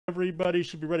Everybody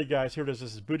should be ready, guys. Here it is.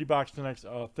 This is Booty Box Fanatics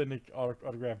authentic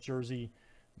autograph jersey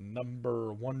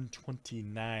number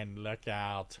 129. Look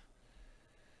out.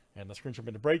 And the screenshot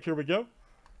in the break. Here we go.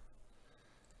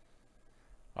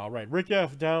 All right. Rick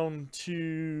F down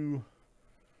to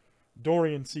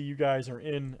Dorian C. You guys are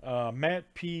in. Matt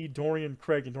P, Dorian,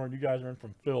 Craig, and Dorian. You guys are in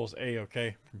from Phil's A,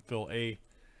 okay? From Phil A.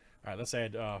 All right. Let's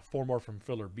add 4 more from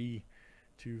Filler B.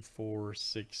 2, 4,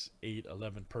 6, 8,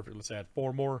 11. Perfect. Let's add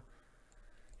 4 more.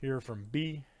 Here from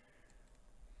B.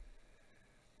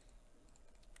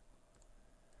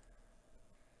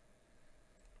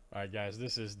 All right, guys,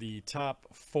 this is the top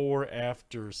 4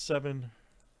 after 7.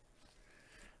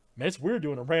 Man, it's weird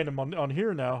doing a random on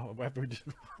here now after we did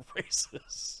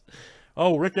races.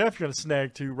 Oh, Rick F going to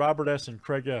snag 2. Robert S and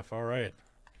Craig F. All right.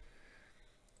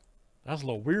 That's a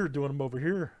little weird doing them over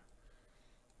here.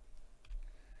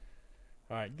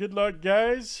 All right, good luck,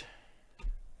 guys.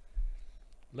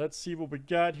 Let's see what we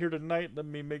got here tonight. Let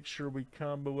me make sure we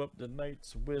combo up the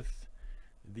Knights with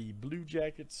the Blue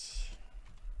Jackets.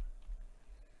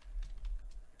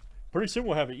 Pretty soon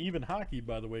we'll have an even hockey,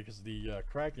 by the way, because the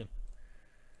Kraken.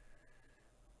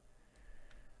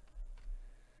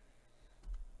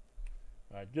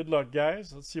 All right, good luck,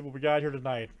 guys. Let's see what we got here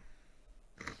tonight.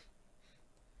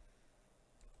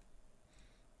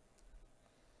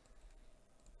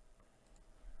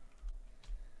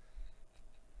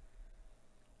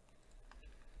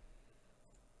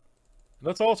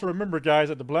 Let's also remember, guys,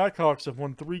 that the Blackhawks have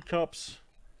won 3 cups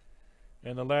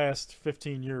in the last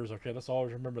 15 years. Okay, let's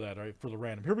always remember that, all right, for the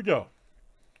random. Here we go.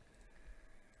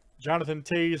 Jonathan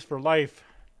Tays for life.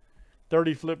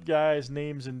 30 flip guys,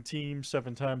 names and teams,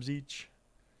 7 times each.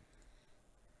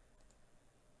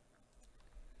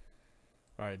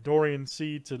 All right, Dorian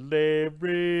C to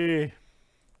Larry.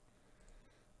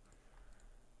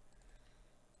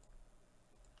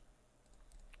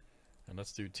 And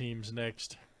let's do teams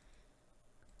next.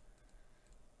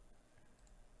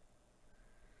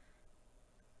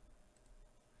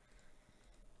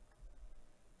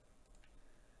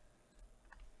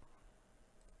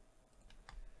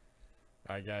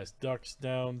 All right, guys, Ducks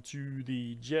down to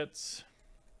the Jets.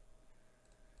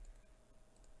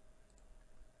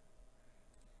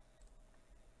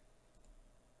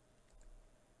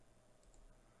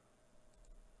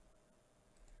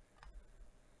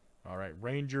 All right,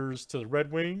 Rangers to the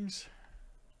Red Wings.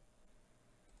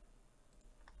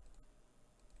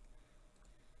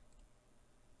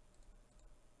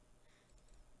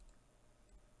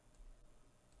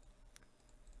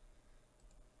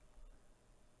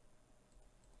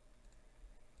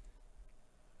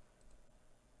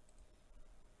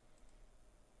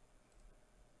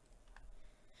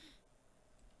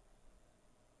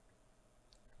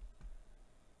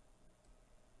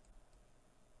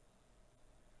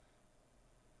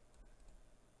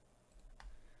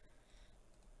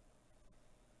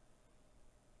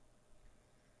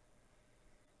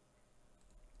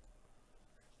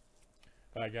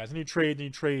 All right, guys, any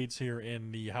trades here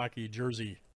in the hockey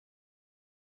jersey?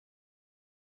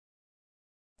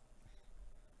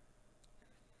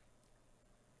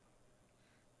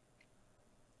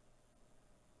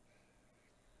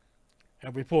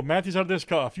 Have we pulled Matthews out of this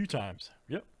a few times?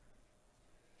 Yep.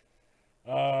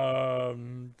 A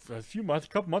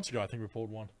couple months ago, I think we pulled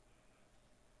one.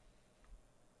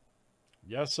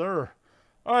 Yes, sir.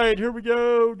 All right, here we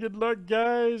go. Good luck,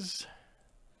 guys.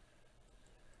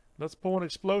 Let's pull an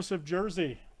explosive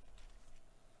jersey.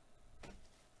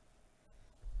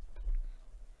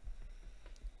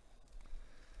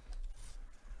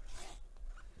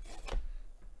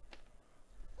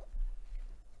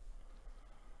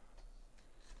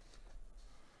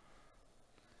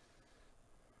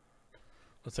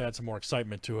 Let's add some more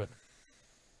excitement to it.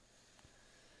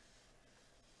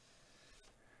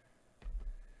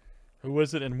 Who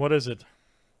is it and what is it?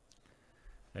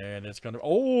 And it's going to...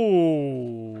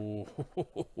 Oh!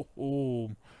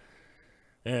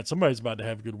 And somebody's about to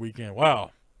have a good weekend.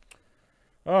 Wow.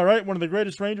 All right, one of the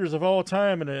greatest Rangers of all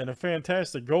time and a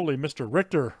fantastic goalie, Mr.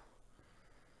 Richter.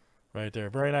 Right there.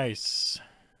 Very nice.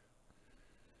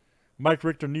 Mike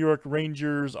Richter, New York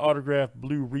Rangers, autographed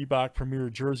blue Reebok Premier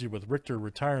jersey with Richter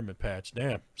retirement patch.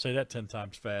 Damn, say that 10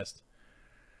 times fast.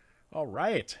 All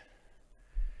right.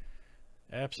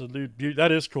 Absolute beauty.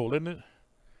 That is cool, isn't it?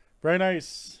 Very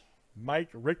nice. Mike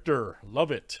Richter. Love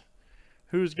it.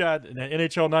 Who's got an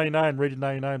NHL 99, rated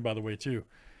 99, by the way, too.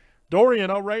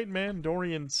 Dorian, all right, man.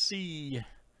 Dorian C.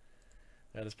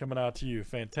 That is coming out to you.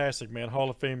 Fantastic, man. Hall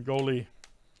of Fame goalie.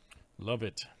 Love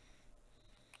it.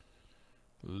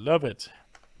 Love it.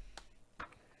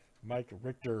 Mike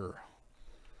Richter.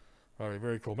 All right,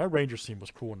 very cool. My Rangers team was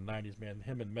cool in the 90s, man.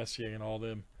 Him and Messier and all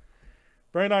them.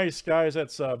 Very nice, guys.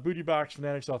 That's Booty Box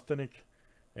Fanatics Authentic.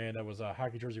 And that was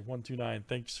Hockey Jersey 129.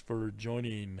 Thanks for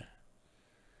joining.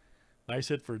 Nice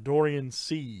hit for Dorian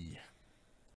C.